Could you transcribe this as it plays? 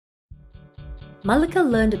Mallika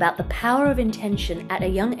learned about the power of intention at a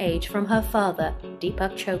young age from her father,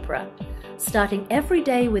 Ripard Chopra. Starting every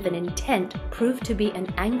day with an intent proved to be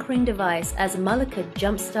an anchoring device as Mallika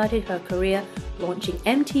jump-started her career launching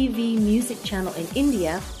MTV Music Channel in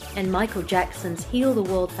India and Michael Jackson's Heal the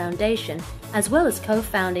World Foundation, as well as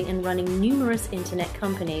co-founding and running numerous internet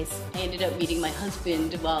companies. I ended up meeting my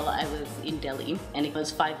husband while I was in Delhi, and I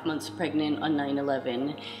was 5 months pregnant on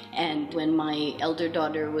 9/11. And when my elder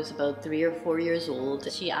daughter was about 3 or 4 years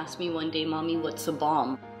old, she asked me one day, "Mommy, what's a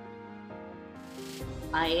bomb?"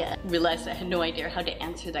 I realized I had no idea how to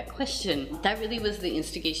answer that question. That really was the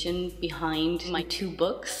instigation behind my 2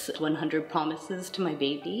 books, 100 Promises to My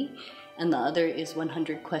Baby, and the other is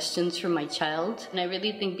 100 Questions for My Child. And I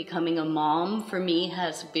really think becoming a mom for me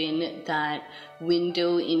has been that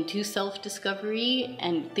window into self-discovery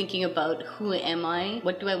and thinking about who am I,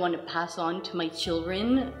 what do I want to pass on to my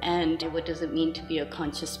children, and what does it mean to be a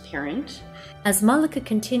conscious parent. As Mallika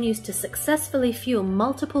continues to successfully fuel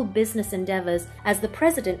multiple business endeavors as the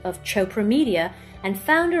president of Chopra Media and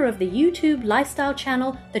founder of the YouTube lifestyle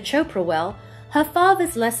channel The Chopra Well, her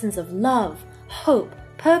father's lessons of love, hope,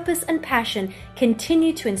 purpose and passion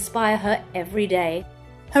continue to inspire her every day.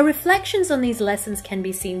 Her reflections on these lessons can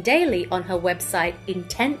be seen daily on her website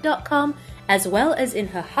intent.com, as well as in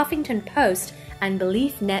her Huffington Post and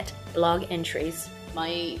BeliefNet blog entries.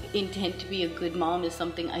 My intent to be a good mom is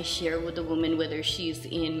something I share with a woman, whether she's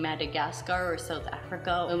in Madagascar or South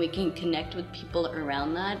Africa, and we can connect with people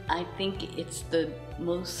around that. I think it's the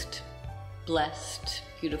most blessed,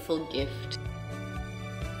 beautiful gift.